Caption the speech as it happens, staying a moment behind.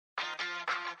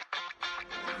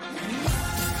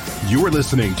You're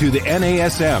listening to the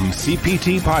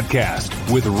NASM-CPT podcast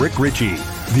with Rick Ritchie,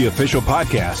 the official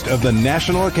podcast of the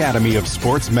National Academy of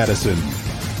Sports Medicine.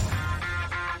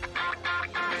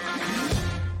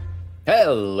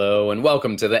 Hello and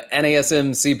welcome to the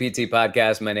NASM-CPT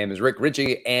podcast. My name is Rick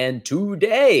Ritchie, and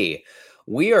today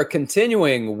we are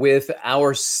continuing with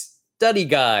our study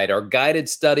guide, our guided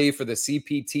study for the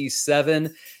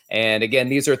CPT-7. And again,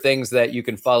 these are things that you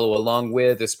can follow along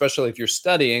with, especially if you're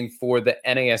studying for the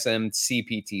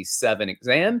NASM-CPT-7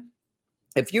 exam.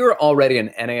 If you're already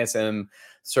an NASM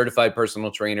certified personal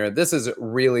trainer, this is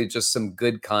really just some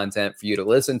good content for you to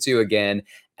listen to again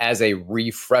as a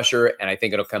refresher, and I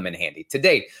think it'll come in handy.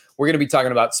 Today, we're going to be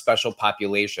talking about special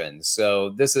populations.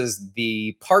 So this is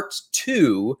the part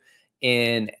 2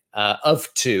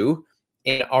 of 2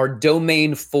 in our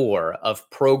domain 4 of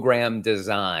program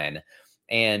design.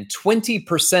 And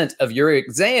 20% of your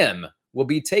exam will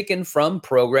be taken from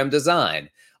program design.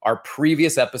 Our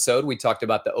previous episode, we talked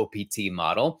about the OPT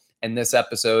model. In this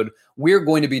episode, we're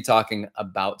going to be talking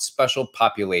about special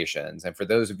populations. And for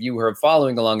those of you who are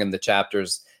following along in the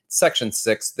chapters, section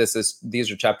 6, these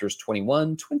are chapters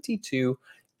 21, 22,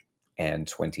 and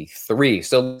 23.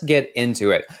 So let's get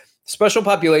into it. Special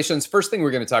populations, first thing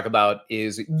we're going to talk about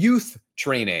is youth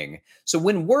training. So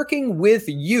when working with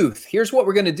youth, here's what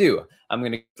we're going to do. I'm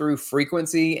going to go through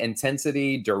frequency,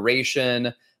 intensity,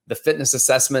 duration, the fitness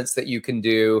assessments that you can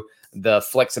do, the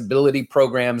flexibility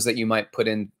programs that you might put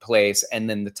in place, and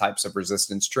then the types of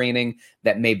resistance training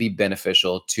that may be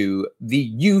beneficial to the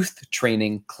youth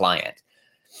training client.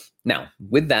 Now,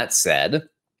 with that said,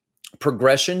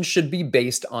 progression should be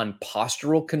based on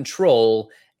postural control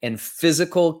and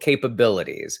physical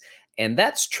capabilities. And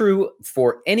that's true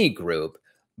for any group,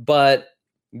 but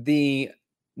the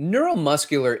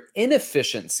neuromuscular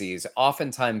inefficiencies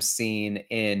oftentimes seen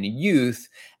in youth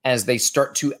as they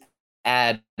start to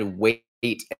add weight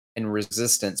and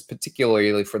resistance,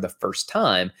 particularly for the first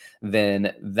time,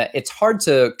 then that it's hard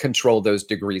to control those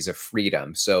degrees of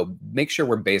freedom. So make sure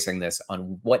we're basing this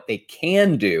on what they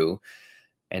can do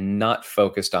and not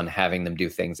focused on having them do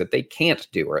things that they can't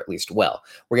do, or at least well.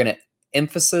 We're going to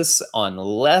emphasis on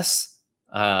less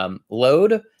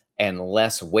load and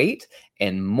less weight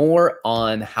and more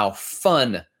on how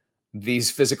fun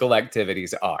these physical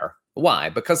activities are. Why?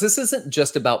 Because this isn't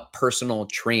just about personal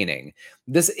training.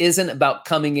 This isn't about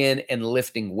coming in and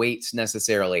lifting weights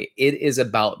necessarily. It is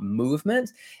about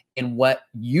movement and what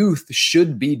youth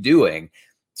should be doing.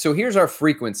 So here's our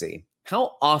frequency.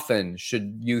 How often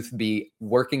should youth be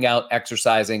working out,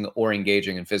 exercising, or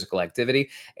engaging in physical activity?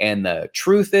 And the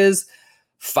truth is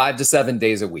 5 to 7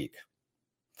 days a week.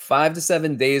 5 to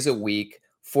 7 days a week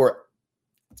for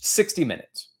 60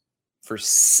 minutes. For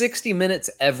 60 minutes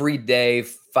every day,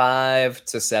 5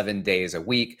 to 7 days a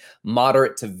week,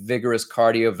 moderate to vigorous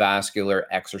cardiovascular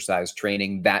exercise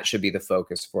training. That should be the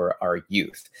focus for our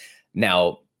youth.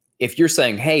 Now, if you're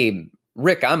saying, hey,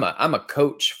 Rick, I'm a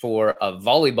coach for a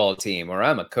volleyball team, or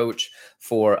I'm a coach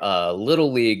for a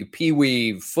little league,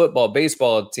 peewee football,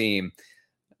 baseball team.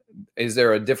 Is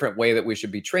there a different way that we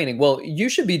should be training? Well, you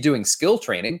should be doing skill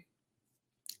training.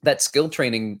 That skill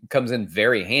training comes in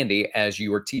very handy as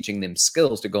you are teaching them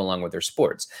skills to go along with their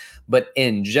sports. But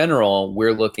in general,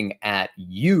 we're looking at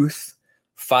youth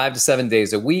 5 to 7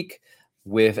 days a week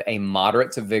with a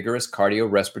moderate to vigorous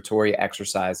cardiorespiratory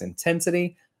exercise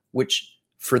intensity, which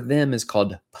for them is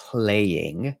called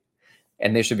playing,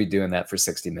 and they should be doing that for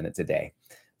 60 minutes a day.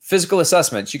 Physical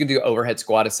assessments, you can do overhead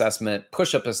squat assessment,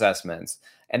 push-up assessments,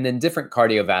 and then different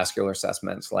cardiovascular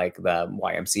assessments like the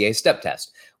YMCA step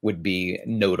test would be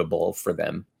notable for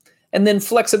them. And then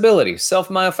flexibility,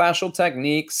 self-myofascial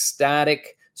techniques,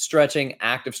 static stretching,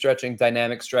 active stretching,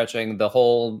 dynamic stretching, the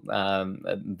whole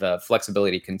the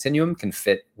flexibility continuum can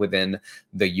fit within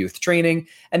the youth training.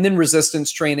 And then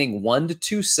resistance training, 1 to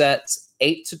 2 sets,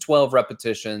 8 to 12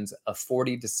 repetitions of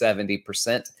 40 to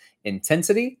 70%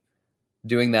 intensity,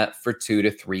 doing that for 2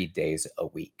 to 3 days a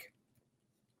week.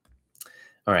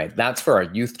 All right, that's for our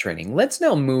youth training. Let's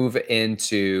now move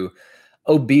into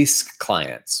obese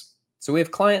clients. So we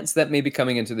have clients that may be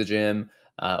coming into the gym,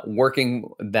 working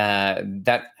that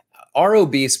are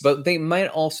obese, but they might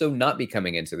also not be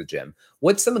coming into the gym.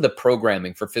 What's some of the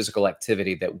programming for physical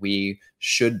activity that we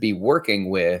should be working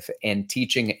with and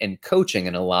teaching and coaching?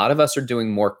 And a lot of us are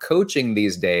doing more coaching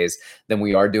these days than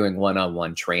we are doing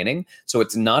one-on-one training. So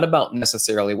it's not about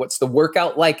necessarily what's the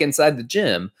workout like inside the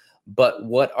gym, but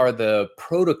what are the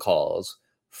protocols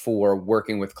for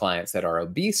working with clients that are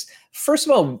obese? First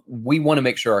of all, we want to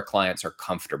make sure our clients are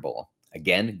comfortable.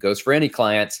 Again, it goes for any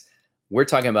clients. We're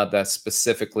talking about that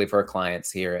specifically for our clients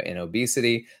here in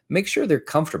obesity. Make sure they're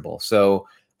comfortable. So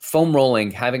Foam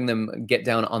rolling, having them get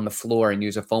down on the floor and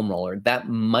use a foam roller, that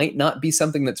might not be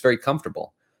something that's very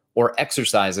comfortable. Or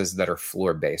exercises that are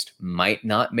floor-based might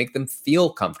not make them feel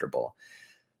comfortable.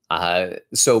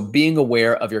 So being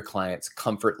aware of your client's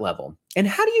comfort level. And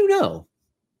how do you know?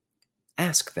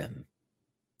 Ask them.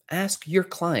 Ask your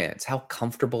clients how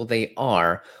comfortable they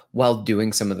are while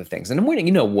doing some of the things. And I'm waiting,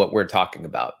 you know what we're talking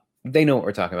about. They know what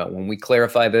we're talking about. When we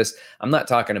clarify this, I'm not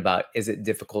talking about is it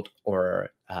difficult or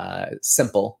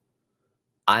simple.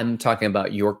 I'm talking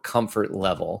about your comfort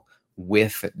level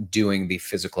with doing the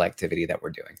physical activity that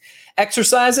we're doing.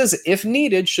 Exercises, if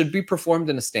needed, should be performed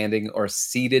in a standing or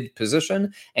seated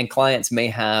position, and clients may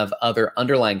have other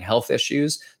underlying health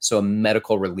issues, so a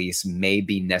medical release may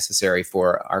be necessary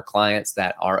for our clients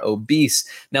that are obese.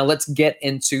 Now let's get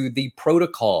into the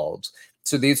protocols.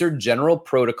 So these are general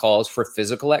protocols for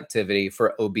physical activity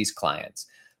for obese clients.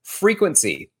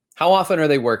 Frequency, how often are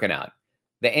they working out?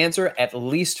 The answer, at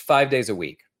least 5 days a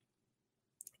week.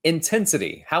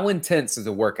 Intensity, how intense is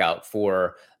a workout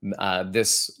for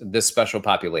this special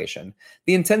population?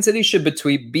 The intensity should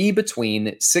be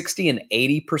between 60 and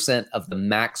 80% of the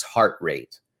max heart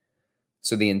rate.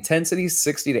 So the intensity,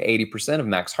 60 to 80% of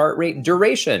max heart rate.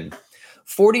 Duration,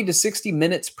 40 to 60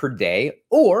 minutes per day,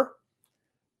 or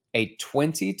a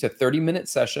 20 to 30-minute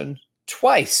session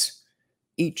twice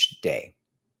each day.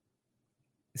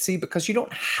 See, because you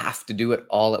don't have to do it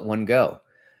all at one go.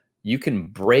 You can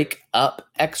break up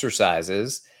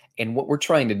exercises, and what we're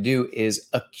trying to do is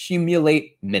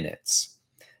accumulate minutes.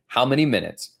 How many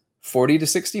minutes? 40 to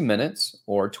 60 minutes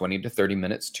or 20 to 30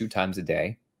 minutes 2 times a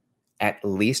day, at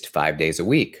least 5 days a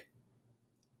week,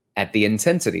 at the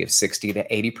intensity of 60 to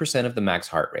 80% of the max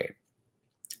heart rate.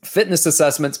 Fitness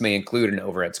assessments may include an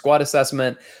overhead squat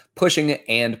assessment, pushing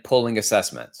and pulling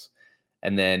assessments,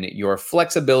 and then your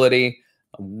flexibility,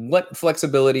 what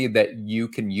flexibility that you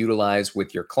can utilize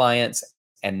with your clients,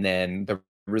 and then the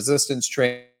resistance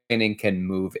training can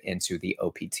move into the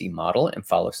OPT model and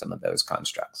follow some of those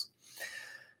constructs.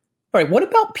 All right, what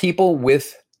about people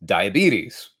with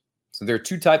diabetes? So there are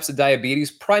 2 types of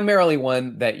diabetes. Primarily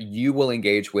one that you will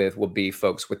engage with will be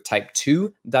folks with type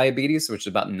 2 diabetes, which is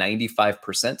about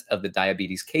 95% of the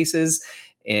diabetes cases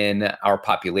in our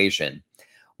population.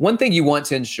 One thing you want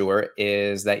to ensure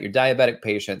is that your diabetic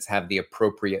patients have the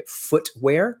appropriate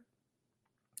footwear.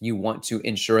 You want to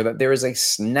ensure that there is a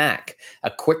snack,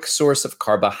 a quick source of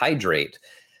carbohydrate.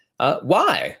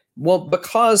 Why? Well,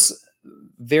 because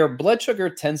their blood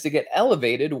sugar tends to get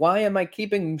elevated. Why am I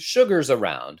keeping sugars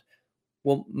around?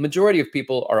 Well, majority of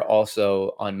people are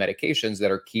also on medications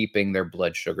that are keeping their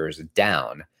blood sugars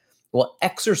down. Well,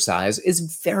 exercise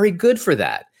is very good for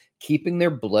that, keeping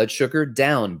their blood sugar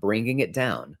down, bringing it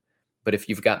down. But if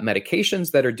you've got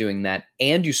medications that are doing that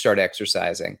and you start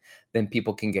exercising, then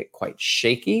people can get quite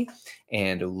shaky,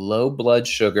 and low blood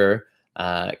sugar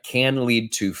can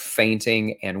lead to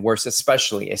fainting and worse,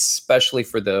 especially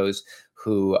for those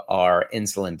who are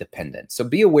insulin dependent. So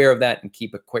be aware of that and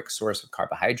keep a quick source of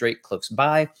carbohydrate close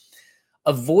by.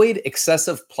 Avoid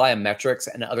excessive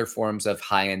plyometrics and other forms of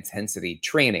high intensity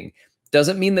training.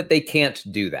 Doesn't mean that they can't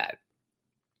do that,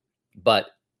 but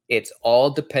it's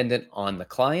all dependent on the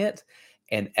client,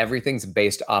 and everything's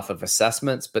based off of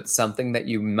assessments, but something that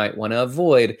you might want to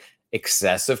avoid: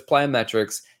 excessive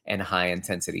plyometrics and high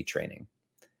intensity training.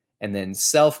 And then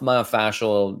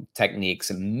self-myofascial techniques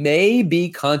may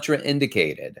be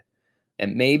contraindicated.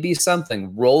 It may be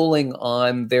something rolling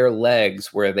on their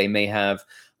legs where they may have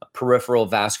peripheral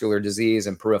vascular disease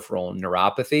and peripheral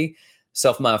neuropathy.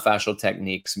 Self-myofascial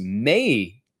techniques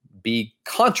may be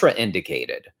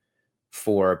contraindicated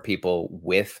for people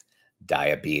with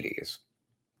diabetes.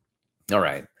 All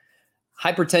right.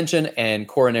 Hypertension and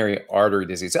coronary artery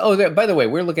disease. Oh, by the way,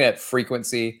 we're looking at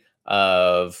frequency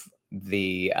of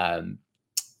the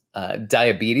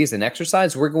diabetes and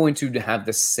exercise. We're going to have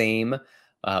the same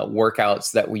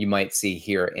workouts that we might see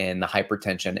here in the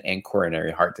hypertension and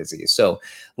coronary heart disease. So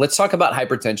let's talk about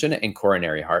hypertension and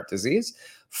coronary heart disease.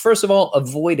 First of all,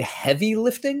 avoid heavy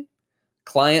lifting.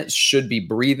 Clients should be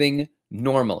breathing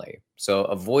normally. So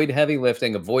avoid heavy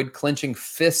lifting, avoid clenching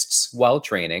fists while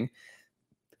training,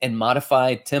 and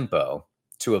modify tempo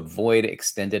to avoid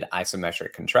extended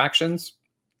isometric contractions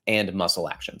and muscle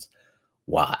actions.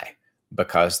 Why?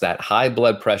 Because that high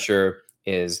blood pressure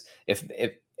is,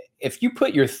 if you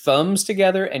put your thumbs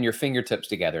together and your fingertips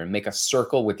together and make a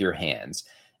circle with your hands,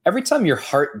 every time your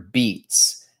heart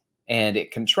beats and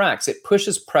it contracts, it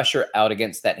pushes pressure out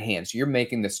against that hand. So you're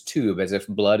making this tube as if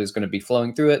blood is going to be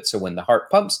flowing through it. So when the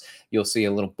heart pumps, you'll see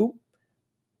a little boom,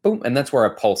 boom, and that's where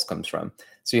a pulse comes from.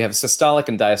 So you have systolic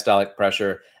and diastolic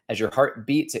pressure, As your heart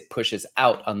beats, it pushes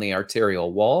out on the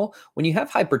arterial wall. When you have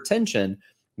hypertension,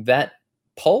 that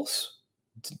pulse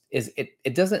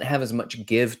it doesn't have as much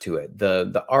give to it.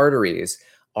 The arteries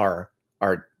are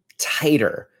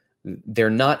tighter. They're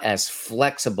not as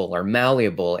flexible or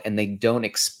malleable, and they don't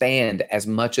expand as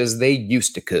much as they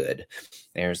used to could.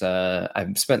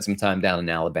 I've spent some time down in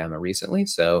Alabama recently,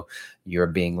 so you're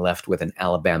being left with an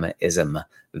Alabama-ism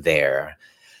there.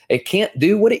 It can't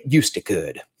do what it used to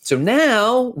could. So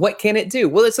now what can it do?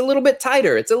 Well, it's a little bit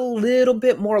tighter. It's a little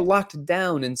bit more locked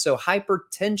down. And so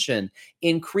hypertension,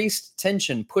 increased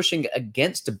tension pushing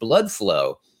against blood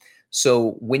flow.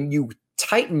 So when you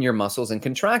tighten your muscles and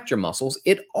contract your muscles,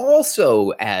 it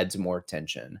also adds more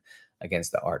tension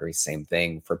against the arteries. Same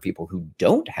thing for people who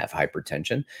don't have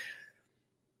hypertension.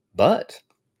 But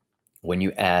when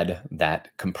you add that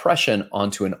compression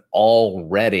onto an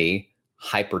already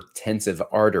hypertensive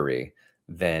artery,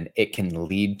 then it can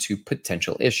lead to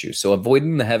potential issues. So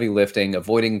avoiding the heavy lifting,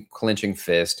 avoiding clenching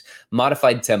fist,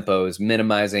 modified tempos,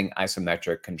 minimizing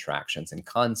isometric contractions and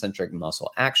concentric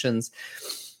muscle actions.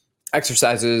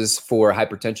 Exercises for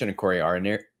hypertension and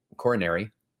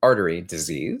coronary artery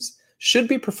disease should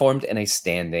be performed in a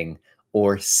standing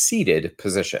or seated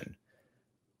position.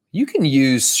 You can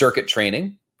use circuit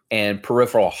training and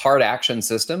peripheral heart action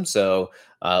system, so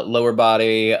lower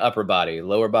body, upper body,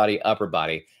 lower body, upper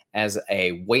body, as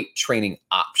a weight training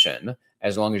option,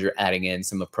 as long as you're adding in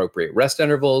some appropriate rest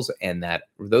intervals, and that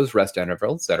those rest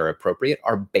intervals that are appropriate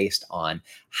are based on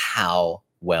how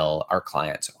well our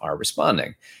clients are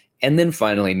responding. And then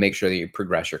finally, make sure that you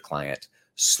progress your client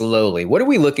slowly. What are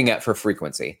we looking at for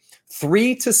frequency?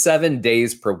 3 to 7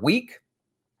 days per week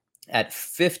at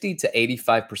 50 to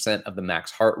 85% of the max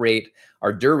heart rate.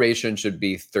 Our duration should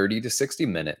be 30 to 60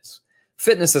 minutes.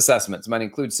 Fitness assessments might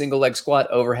include single leg squat,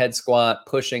 overhead squat,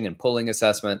 pushing and pulling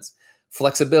assessments.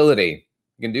 Flexibility,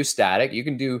 you can do static, you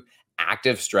can do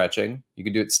active stretching, you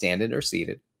can do it standing or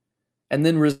seated. And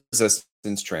then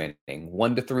resistance training,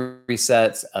 1 to 3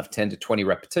 sets of 10 to 20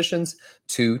 repetitions,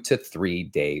 2 to 3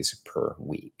 days per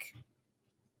week.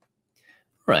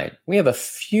 All right, we have a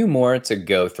few more to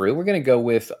go through. We're going to go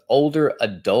with older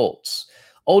adults.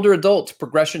 Older adults,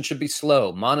 progression should be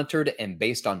slow, monitored, and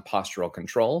based on postural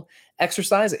control.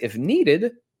 Exercise, if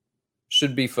needed,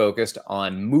 should be focused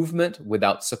on movement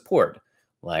without support,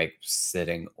 like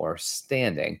sitting or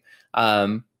standing.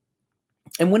 And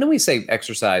when we say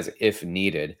exercise if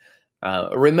needed,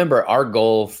 remember our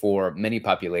goal for many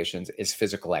populations is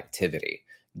physical activity.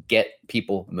 Get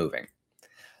people moving.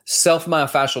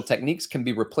 Self-myofascial techniques can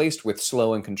be replaced with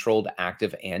slow and controlled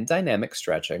active and dynamic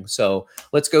stretching. So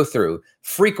let's go through.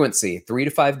 Frequency, 3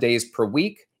 to 5 days per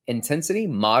week. Intensity,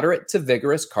 moderate to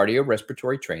vigorous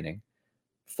cardiorespiratory training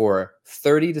for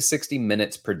 30 to 60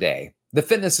 minutes per day. The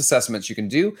fitness assessments you can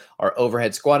do are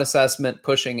overhead squat assessment,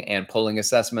 pushing and pulling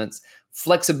assessments.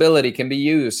 Flexibility can be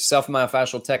used,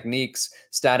 self-myofascial techniques,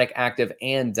 static, active,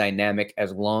 and dynamic,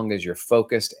 as long as you're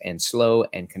focused and slow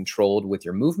and controlled with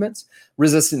your movements.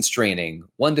 Resistance training,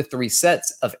 1 to 3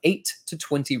 sets of 8 to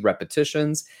 20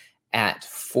 repetitions at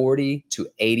 40 to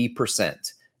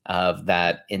 80% of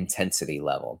that intensity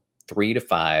level, 3 to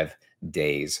 5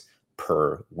 days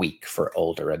per week for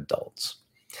older adults.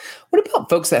 What about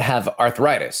folks that have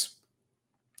arthritis?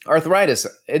 Arthritis,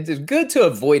 it is good to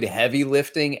avoid heavy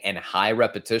lifting and high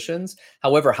repetitions.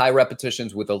 However, high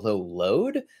repetitions with a low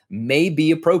load may be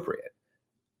appropriate.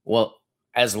 Well,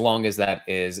 as long as that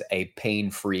is a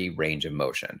pain-free range of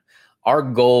motion. Our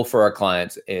goal for our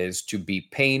clients is to be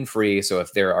pain-free. So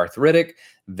if they're arthritic,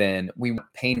 then we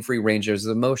want pain-free ranges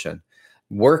of motion.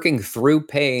 Working through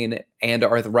pain and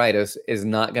arthritis is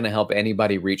not going to help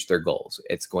anybody reach their goals.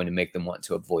 It's going to make them want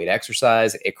to avoid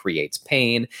exercise. It creates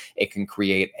pain. It can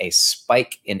create a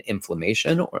spike in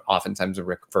inflammation, or oftentimes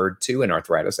referred to in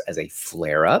arthritis as a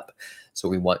flare-up. So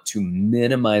we want to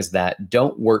minimize that.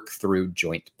 Don't work through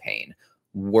joint pain.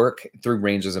 Work through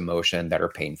ranges of motion that are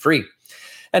pain-free.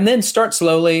 And then start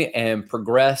slowly and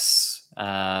progress,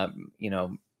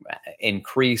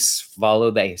 increase, follow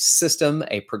the system,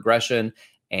 a progression,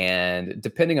 and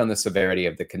depending on the severity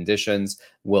of the conditions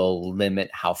will limit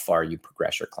how far you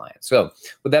progress your client. So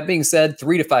with that being said,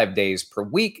 3 to 5 days per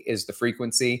week is the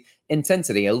frequency.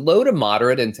 Intensity, a low to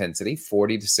moderate intensity,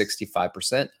 40 to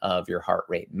 65% of your heart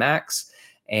rate max,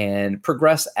 and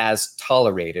progress as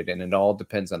tolerated, and it all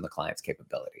depends on the client's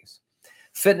capabilities.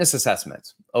 Fitness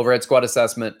assessments, overhead squat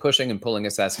assessment, pushing and pulling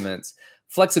assessments.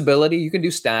 Flexibility, you can do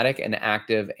static and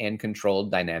active and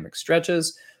controlled dynamic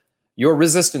stretches. Your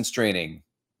resistance training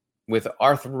with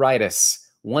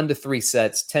arthritis 1 to 3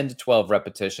 sets, 10 to 12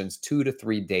 repetitions, 2 to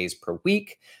 3 days per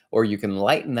week, or you can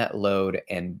lighten that load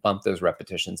and bump those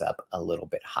repetitions up a little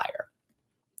bit higher.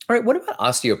 All right, what about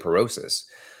osteoporosis?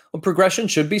 Well, progression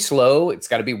should be slow. It's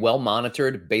got to be well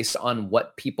monitored based on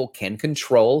what people can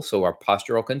control, so our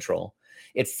postural control.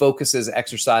 It focuses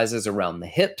exercises around the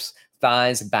hips,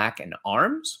 thighs, back, and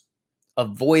arms.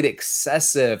 Avoid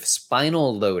excessive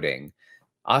spinal loading.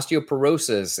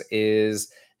 Osteoporosis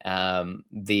is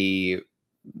the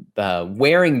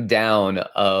wearing down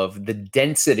of the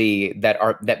density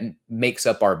that makes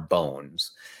up our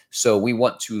bones. So we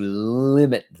want to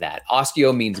limit that.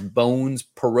 Osteo means bones.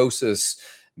 Porosis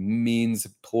means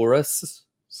porous.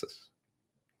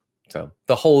 So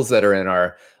the holes that are in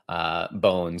our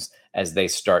bones, as they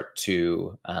start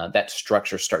to, that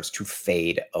structure starts to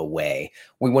fade away.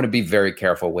 We want to be very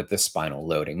careful with the spinal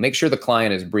loading. Make sure the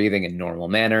client is breathing in normal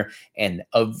manner and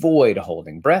avoid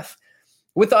holding breath.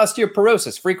 With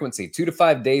osteoporosis, frequency 2 to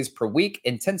 5 days per week.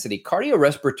 Intensity,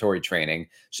 cardiorespiratory training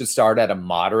should start at a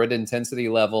moderate intensity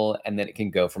level, and then it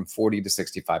can go from 40 to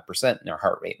 65% in our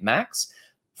heart rate max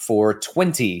for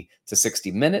 20 to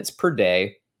 60 minutes per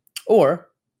day. Or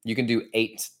you can do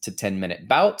 8 to 10 minute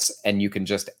bouts, and you can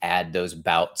just add those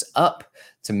bouts up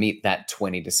to meet that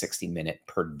 20 to 60 minute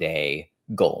per day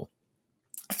goal.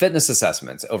 Fitness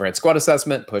assessments, overhead squat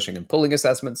assessment, pushing and pulling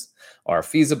assessments are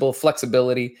feasible.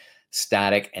 Flexibility,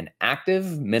 static and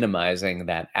active, minimizing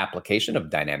that application of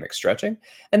dynamic stretching.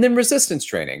 And then resistance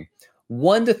training,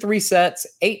 1 to 3 sets,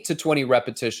 8 to 20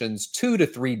 repetitions, 2 to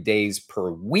 3 days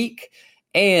per week.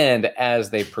 And as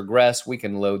they progress, we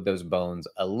can load those bones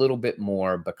a little bit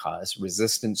more because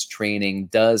resistance training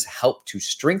does help to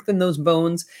strengthen those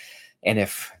bones. And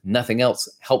if nothing else,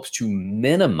 helps to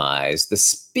minimize the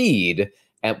speed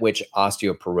at which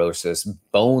osteoporosis,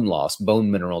 bone loss, bone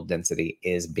mineral density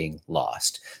is being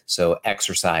lost. So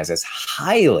exercise is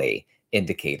highly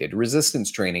indicated. Resistance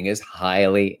training is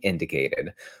highly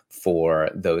indicated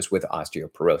for those with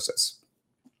osteoporosis.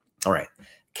 All right,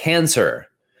 cancer.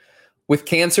 With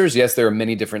cancers, yes, there are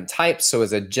many different types. So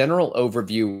as a general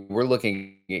overview, we're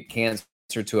looking at cancer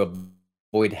to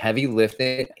avoid heavy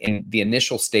lifting in the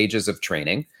initial stages of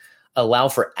training, allow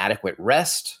for adequate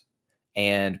rest,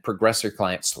 and progress your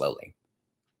client slowly.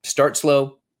 Start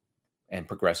slow and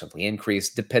progressively increase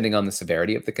depending on the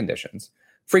severity of the conditions.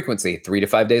 Frequency, 3 to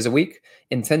 5 days a week.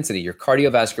 Intensity, your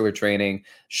cardiovascular training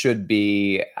should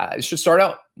start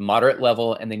out moderate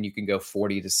level, and then you can go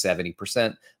 40 to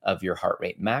 70% of your heart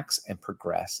rate max and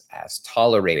progress as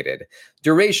tolerated.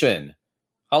 Duration,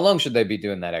 how long should they be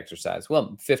doing that exercise?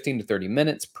 Well, 15 to 30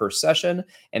 minutes per session,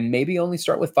 and maybe only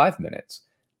start with 5 minutes.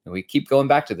 And we keep going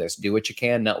back to this. Do what you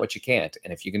can, not what you can't.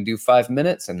 And if you can do 5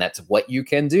 minutes and that's what you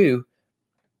can do,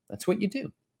 that's what you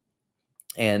do.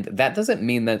 And that doesn't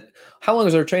mean that, how long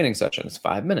is our training session? It's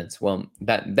 5 minutes. Well,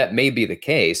 that may be the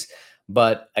case.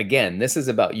 But again, this is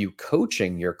about you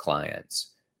coaching your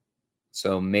clients.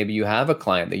 So maybe you have a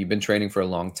client that you've been training for a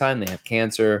long time. They have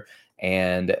cancer.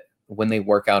 And when they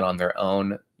work out on their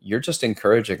own, you're just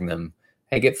encouraging them,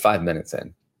 hey, get 5 minutes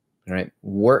in. All right,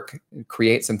 work,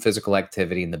 create some physical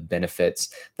activity and the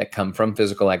benefits that come from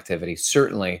physical activity,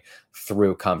 certainly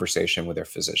through conversation with their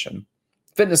physician.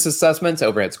 Fitness assessments,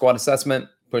 overhead squat assessment,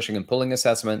 pushing and pulling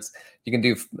assessments. You can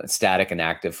do static and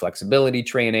active flexibility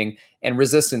training and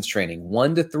resistance training,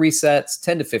 1 to 3 sets,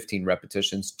 10 to 15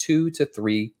 repetitions, 2 to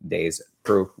 3 days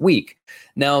per week.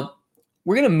 Now,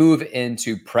 we're going to move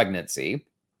into pregnancy.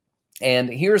 And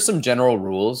here are some general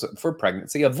rules for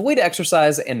pregnancy. Avoid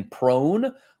exercise in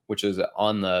prone, which is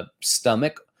on the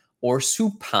stomach, or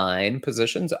supine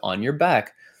positions on your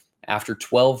back after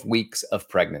 12 weeks of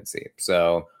pregnancy.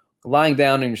 So lying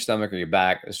down on your stomach or your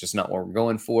back is just not what we're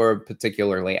going for,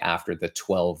 particularly after the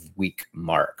 12-week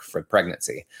mark for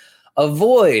pregnancy.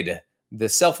 Avoid the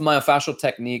self-myofascial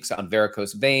techniques on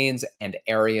varicose veins and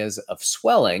areas of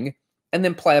swelling, and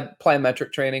then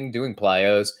plyometric training, doing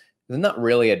plyos, is not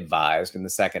really advised in the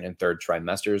 2nd and 3rd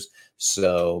trimesters,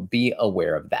 so be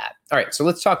aware of that. All right, so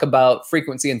let's talk about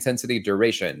frequency, intensity,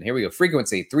 duration. Here we go.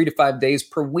 Frequency, 3 to 5 days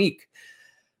per week.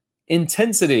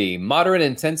 Intensity, moderate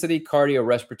intensity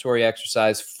cardiorespiratory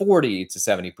exercise, 40 to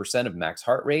 70% of max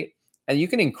heart rate. And you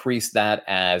can increase that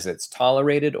as it's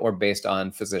tolerated or based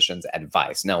on physician's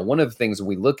advice. Now, one of the things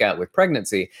we look at with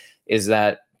pregnancy is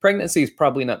that pregnancy is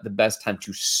probably not the best time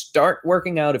to start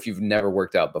working out if you've never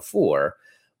worked out before.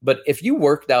 But if you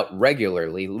worked out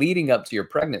regularly leading up to your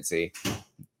pregnancy,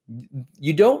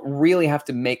 you don't really have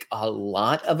to make a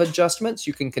lot of adjustments.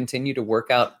 You can continue to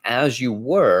work out as you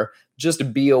were.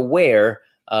 Just be aware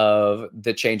of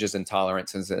the changes in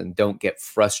tolerances and don't get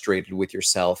frustrated with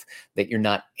yourself that you're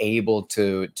not able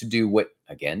to do what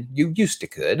again, you used to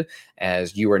could,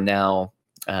 as you are now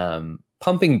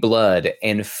pumping blood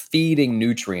and feeding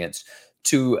nutrients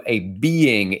to a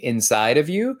being inside of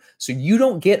you. So you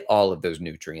don't get all of those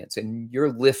nutrients, and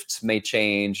your lifts may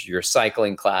change, your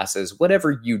cycling classes,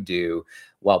 whatever you do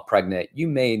while pregnant, you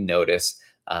may notice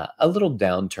a little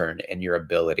downturn in your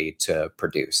ability to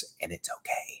produce, and it's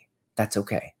okay. That's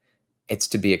okay. It's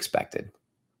to be expected.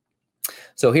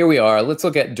 So here we are. Let's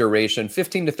look at duration,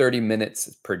 15 to 30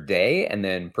 minutes per day, and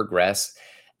then progress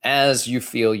as you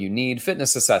feel you need.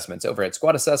 Fitness assessments, overhead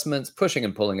squat assessments, pushing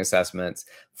and pulling assessments,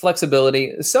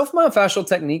 flexibility. Self-myofascial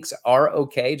techniques are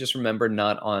okay. Just remember,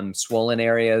 not on swollen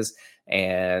areas,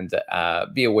 and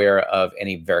be aware of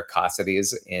any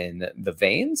varicosities in the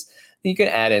veins. You can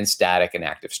add in static and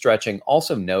active stretching.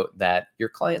 Also note that your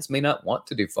clients may not want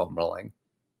to do foam rolling,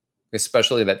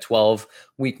 especially that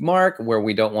 12-week mark where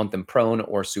we don't want them prone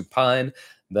or supine.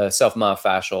 The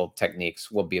self-myofascial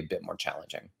techniques will be a bit more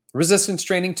challenging. Resistance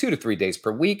training 2 to 3 days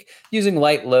per week, using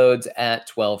light loads at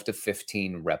 12 to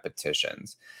 15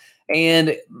 repetitions.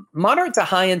 And moderate to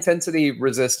high intensity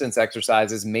resistance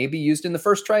exercises may be used in the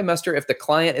first trimester if the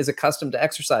client is accustomed to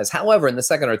exercise. However, in the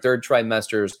second or third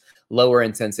trimesters, lower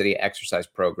intensity exercise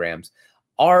programs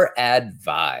are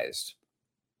advised.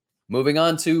 Moving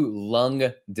on to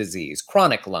lung disease,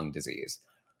 chronic lung disease.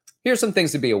 Here's some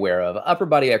things to be aware of. Upper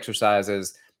body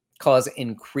exercises cause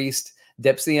increased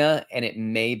dyspnea, and it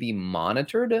may be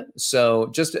monitored. So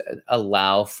just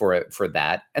allow for it for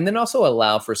that. And then also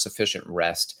allow for sufficient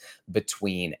rest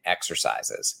between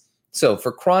exercises. So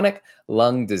for chronic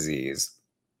lung disease,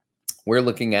 we're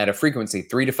looking at a frequency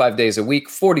 3 to 5 days a week,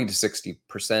 40 to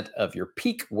 60% of your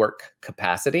peak work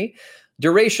capacity.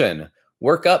 Duration,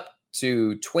 work up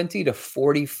to 20 to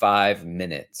 45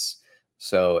 minutes.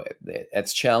 So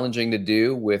it's challenging to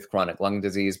do with chronic lung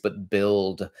disease, but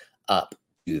build up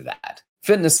to that.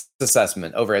 Fitness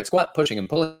assessment, overhead squat, pushing and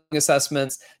pulling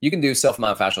assessments. You can do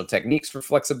self-myofascial techniques for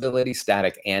flexibility,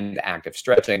 static and active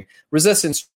stretching.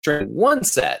 Resistance training, 1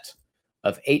 set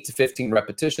of 8 to 15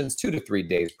 repetitions, 2 to 3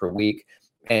 days per week.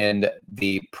 And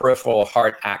the peripheral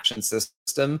heart action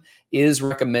system is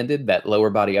recommended, that lower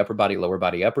body, upper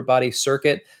body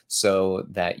circuit, so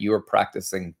that you are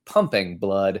practicing pumping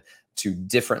blood to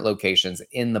different locations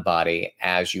in the body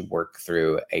as you work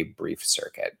through a brief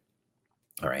circuit.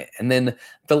 All right. And then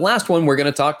the last one we're going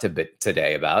to talk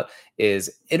today about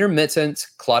is intermittent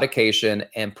claudication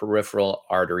and peripheral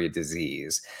artery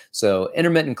disease. So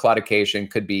intermittent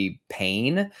claudication could be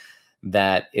pain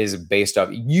that is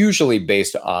usually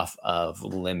based off of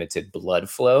limited blood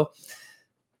flow.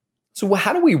 So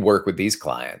how do we work with these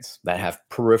clients that have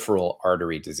peripheral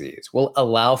artery disease? We'll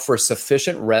allow for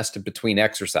sufficient rest between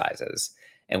exercises.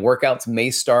 And workouts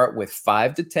may start with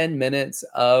 5 to 10 minutes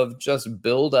of just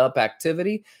build up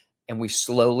activity, and we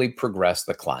slowly progress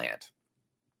the client.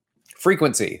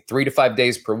 Frequency, 3 to 5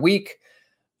 days per week.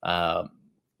 As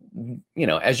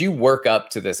you work up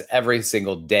to this every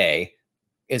single day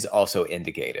is also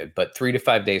indicated, but 3 to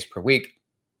 5 days per week.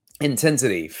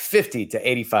 Intensity, 50 to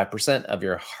 85% of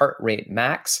your heart rate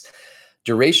max.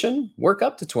 Duration, work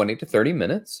up to 20 to 30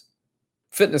 minutes.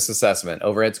 Fitness assessment,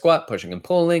 overhead squat, pushing and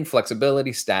pulling,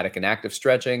 flexibility, static and active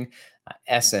stretching.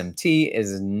 SMT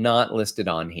is not listed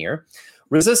on here.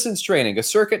 Resistance training, a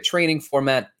circuit training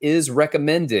format is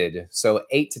recommended. So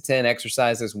 8 to 10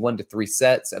 exercises, 1 to 3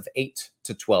 sets of 8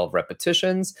 to 12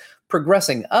 repetitions,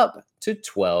 progressing up to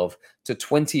 12 to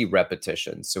 20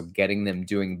 repetitions. So getting them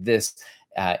doing this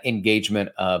engagement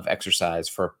of exercise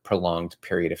for a prolonged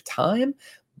period of time.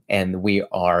 And we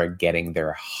are getting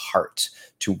their heart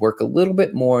to work a little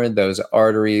bit more, those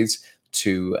arteries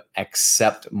to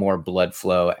accept more blood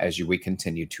flow as we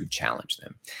continue to challenge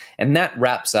them. And that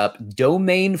wraps up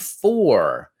Domain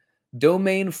 4,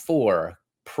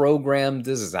 program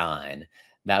design.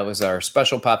 That was our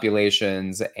special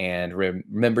populations. And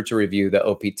remember to review the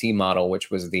OPT model,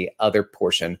 which was the other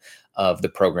portion of the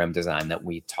program design that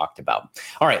we talked about.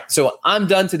 All right, so I'm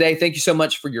done today. Thank you so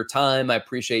much for your time. I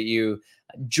appreciate you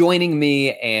joining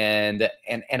me, and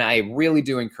I really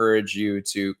do encourage you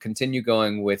to continue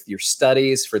going with your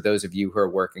studies. For those of you who are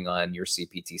working on your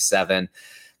CPT-7,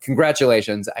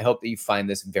 congratulations. I hope that you find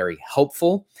this very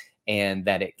helpful and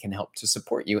that it can help to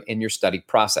support you in your study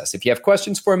process. If you have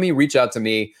questions for me, reach out to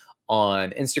me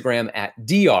on Instagram at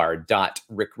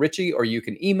dr.rickritchie, or you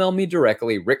can email me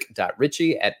directly,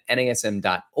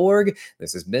 rick.ritchie@nasm.org.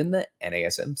 This has been the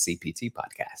NASM-CPT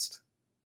podcast.